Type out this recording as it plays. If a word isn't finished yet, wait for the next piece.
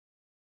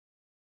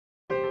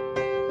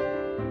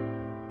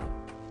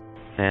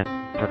And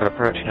took an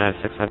approach,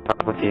 United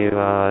 695 with you,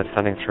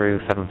 descending through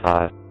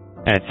 75.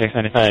 At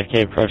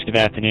 695K approach, good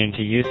afternoon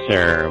to you,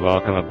 sir.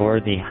 Welcome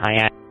aboard the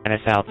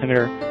Hyannis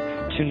altimeter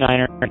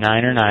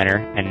 299er,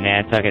 and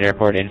Nantucket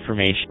Airport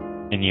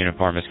information in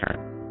uniform is current.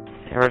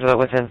 Roger that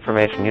with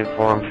information,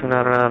 uniform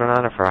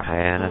 299er for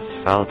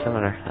Hyannis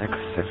altimeter, X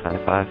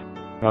 695.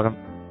 Welcome.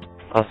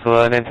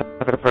 Also,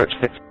 Nantucket approach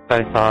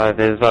 695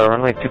 is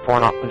runway 24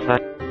 knots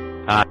inside.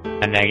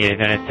 Negative,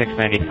 and at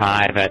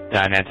 695 at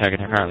Nantucket,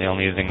 they're currently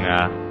only using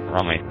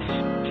runway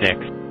 6.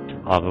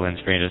 I'll have the wind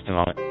screen in just a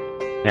moment.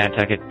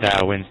 Nantucket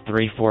winds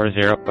 340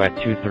 at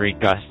 23,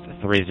 gust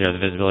 30, the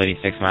visibility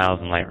 6 miles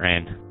and light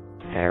rain.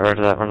 Okay,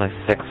 roger that, runway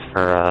 6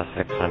 for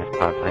 695,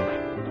 thanks.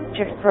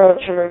 Check approach,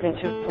 American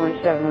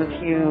 247 with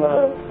you,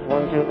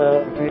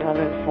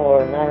 10300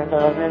 for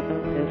 9000,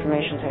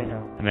 information taken.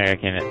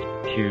 American at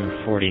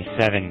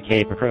 247,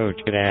 Cape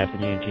approach, good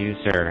afternoon to you,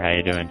 sir. How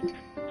you doing?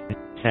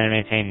 Descend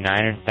and maintain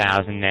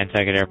 9000,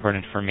 Nantucket Airport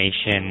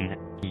information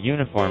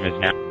uniform is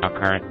now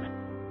current,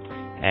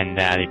 and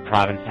the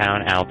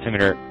Provincetown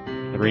altimeter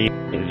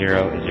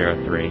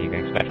 3003. You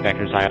can expect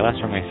vectors ILS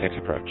runway 6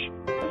 approach.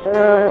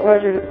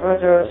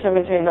 Roger,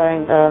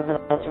 789,000,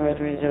 altimeter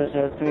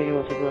 3003,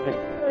 we'll take a look at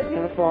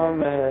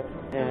uniform, and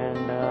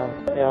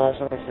ILS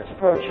runway 6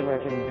 approach,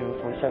 American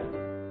 247.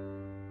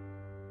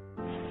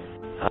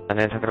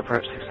 Nantucket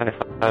approach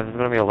 695, is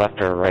going to be a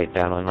left or right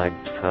downwind leg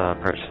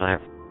approach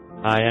tonight.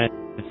 Yeah,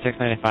 at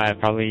 695,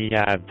 probably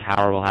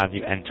tower will have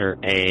you enter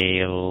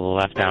a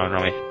left downwind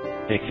runway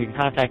 6. You can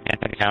contact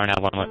Nantucket Tower now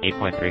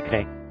 118.3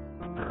 today.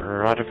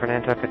 Roger for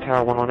Nantucket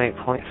Tower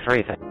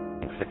 118.3,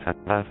 thanks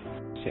 695.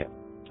 See ya.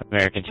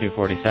 American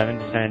 247,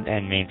 descend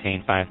and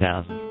maintain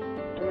 5000.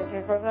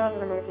 Maintain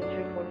 5000, American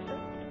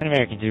 247. And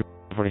American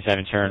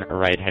 247, turn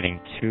right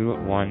heading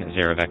 210,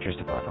 vectors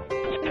to final.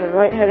 Turn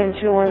right heading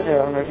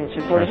 210, American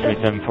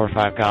 247.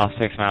 3745 golf,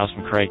 6 miles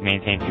from Craig,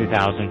 maintain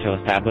 2000 till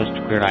established,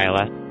 cleared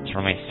ILS,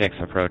 runway 6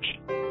 approach.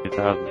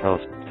 2000 till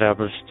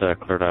established,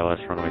 cleared ILS,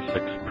 runway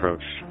 6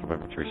 approach,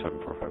 November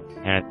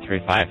 3745. And at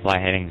 35, fly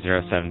heading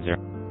 070.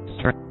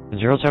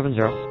 070.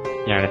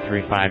 United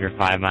 35, you're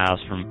 5 miles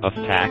from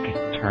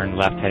UFTAC, turn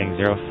left heading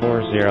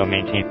 040,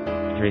 maintain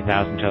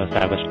 3000 till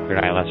established, cleared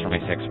ILS, runway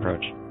 6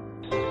 approach.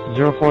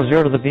 040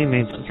 to the beam,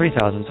 means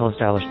 3000 till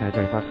established,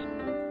 935.